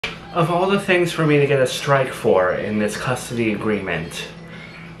Of all the things for me to get a strike for in this custody agreement,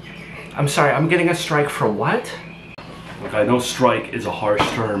 I'm sorry, I'm getting a strike for what? Look, I know strike is a harsh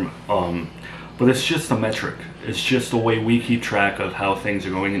term, but it's just a metric. It's just the way we keep track of how things are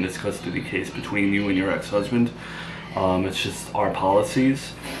going in this custody case between you and your ex-husband. It's just our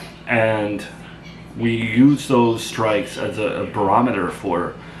policies, and we use those strikes as a barometer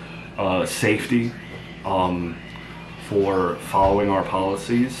for safety, for following our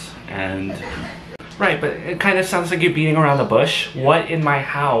policies, and... Right, but it kind of sounds like you're beating around the bush. What in my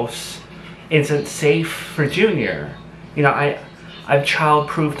house isn't safe for Junior? You know, I've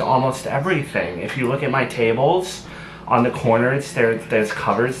child-proofed almost everything. If you look at my tables, on the corners there's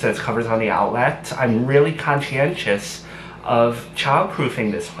covers on the outlet. I'm really conscientious of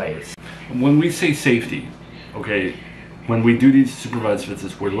child-proofing this place. When we say safety, okay, when we do these supervised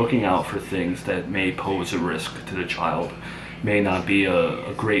visits, we're looking out for things that may pose a risk to the child. May not be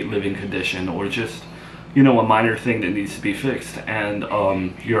a great living condition, or just, you know, a minor thing that needs to be fixed. And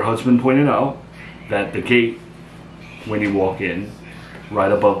your husband pointed out that the gate, when you walk in,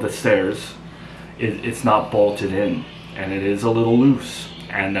 right above the stairs, it's not bolted in, and it is a little loose,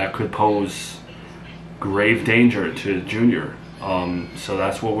 and that could pose grave danger to Junior. So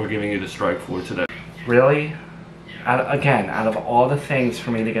that's what we're giving you the strike for today. Really? Again, out of all the things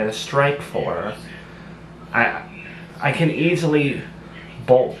for me to get a strike for, I can easily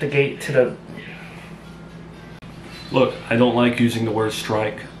bolt the gate to the... Look, I don't like using the word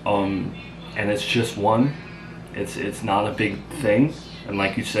strike, and it's just one. It's not a big thing, and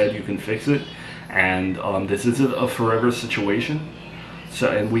like you said, you can fix it. And this is a forever situation.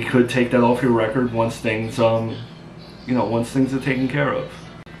 So, and we could take that off your record once things, you know, once things are taken care of.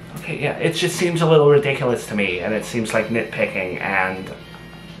 Okay, yeah, it just seems a little ridiculous to me, and it seems like nitpicking, and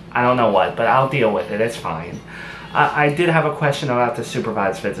I don't know what, but I'll deal with it, it's fine. I did have a question about the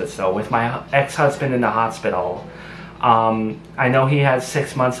supervised visits, though. With my ex-husband in the hospital, I know he has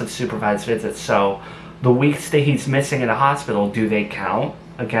 6 months of supervised visits, so the weeks that he's missing in the hospital, do they count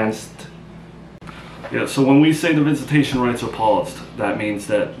against... Yeah, so when we say the visitation rights are paused, that means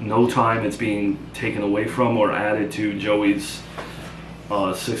that no time is being taken away from or added to Joey's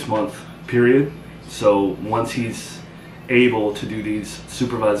 6-month period. So once he's able to do these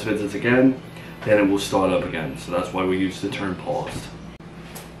supervised visits again, then it will start up again. So that's why we use the term paused.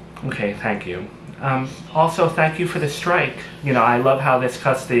 Okay, thank you. Also, thank you for the strike. You know, I love how this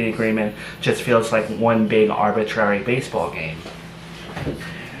custody agreement just feels like one big arbitrary baseball game.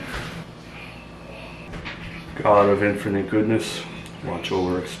 God of infinite goodness, watch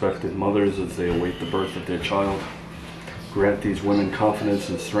over expectant mothers as they await the birth of their child. Grant these women confidence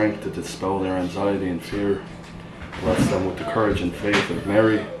and strength to dispel their anxiety and fear. Bless them with the courage and faith of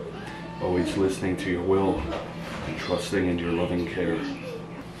Mary, always listening to your will and trusting in your loving care.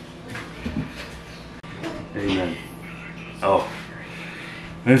 Amen. Oh,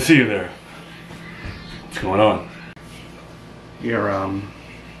 I didn't see you there. What's going on? You're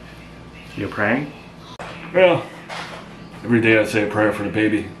praying? Well, every day I say a prayer for the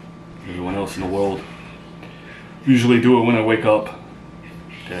baby, everyone else in the world. Usually do it when I wake up.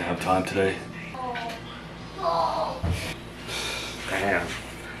 Didn't have time today. Damn.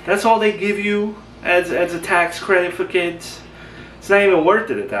 That's all they give you as a tax credit for kids? It's not even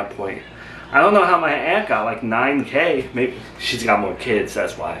worth it at that point. I don't know how my aunt got like 9K. Maybe she's got more kids,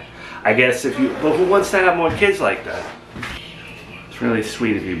 that's why. I guess but who wants to have more kids like that? It's really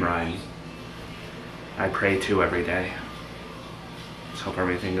sweet of you, Brian. I pray too every day. Let's hope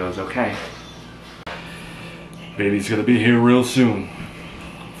everything goes okay. Baby's gonna be here real soon,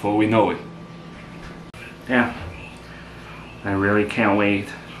 before we know it. Yeah. I really can't wait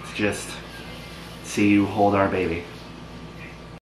to just see you hold our baby.